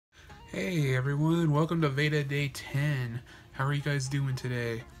Hey everyone, welcome to VEDA Day 10. How are you guys doing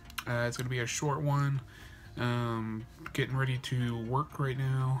today? It's going to be a short one. Getting ready to work right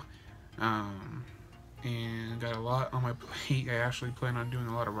now. And got a lot on my plate. I actually plan on doing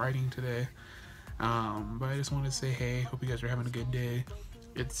a lot of writing today. But I just wanted to say hey, hope you guys are having a good day.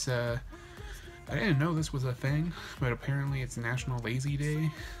 It's, I didn't know this was a thing, but apparently it's National Lazy Day.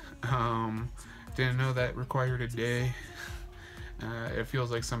 Didn't know that required a day. It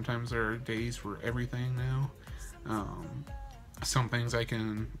feels like sometimes there are days for everything now. Some things I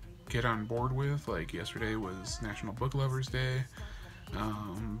can get on board with, like yesterday was National Book Lovers Day,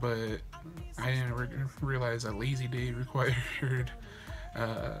 but I didn't realize that Lazy Day required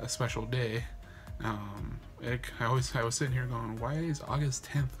a special day. I was sitting here going, why is August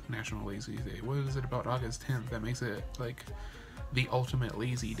 10th National Lazy Day? What is it about August 10th that makes it like the ultimate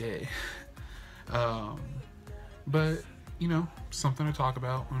lazy day? But you know, something to talk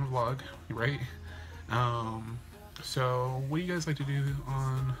about on a vlog, right? So what do you guys like to do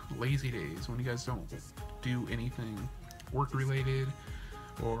on lazy days when you guys don't do anything work related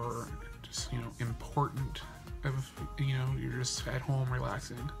or just, you know, important of, you know, you're just at home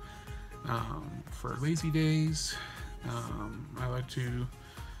relaxing? For lazy days, I like to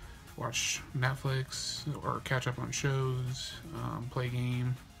watch Netflix or catch up on shows, play a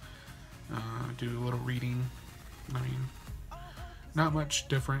game, do a little reading. I mean, not much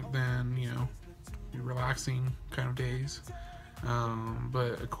different than, you know, relaxing kind of days,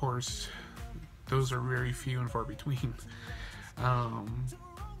 but of course those are very few and far between.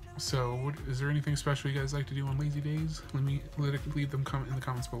 So is there anything special you guys like to do on lazy days? Leave them in the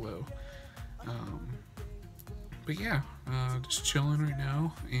comments below. But yeah, just chilling right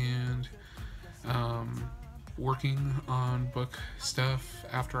now and working on book stuff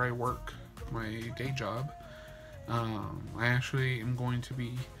after I work my day job. I actually am going to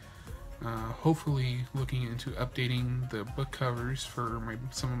be hopefully looking into updating the book covers for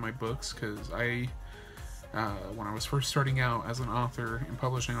some of my books, because when I was first starting out as an author and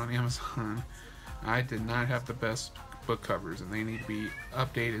publishing on Amazon, I did not have the best book covers, and they need to be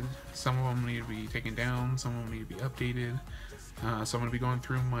updated. Some of them need to be taken down, some of them need to be updated. So I'm going to be going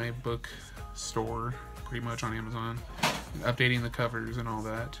through my book store pretty much on Amazon, updating the covers and all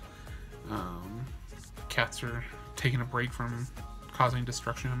that. Cats are taking a break from causing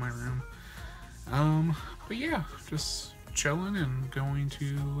destruction in my room. But yeah, just chilling and going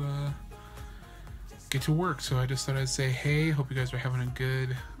to get to work. So I just thought I'd say hey, hope you guys are having a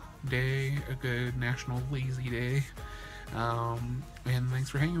good day, a good National Lazy Day. And thanks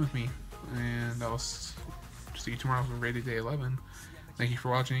for hanging with me, and I'll see you tomorrow for VEDA Day 11. Thank you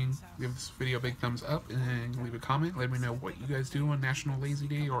for watching. Give this video a big thumbs up and leave a comment. Let me know what you guys do on National Lazy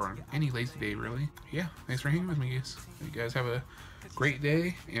Day, or on any lazy day really. Yeah, thanks for hanging with me, guys. You guys have a great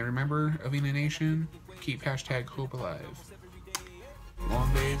day, and remember, Avena Nation, keep #hope alive.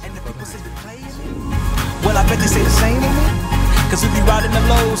 Long days and the people say they're playing it. Well, I bet they say the same to me, cause we be riding the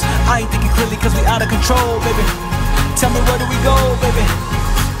lows. I ain't thinking clearly cause we out of control, baby. Tell me where do we go, baby,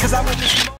 cause I want this.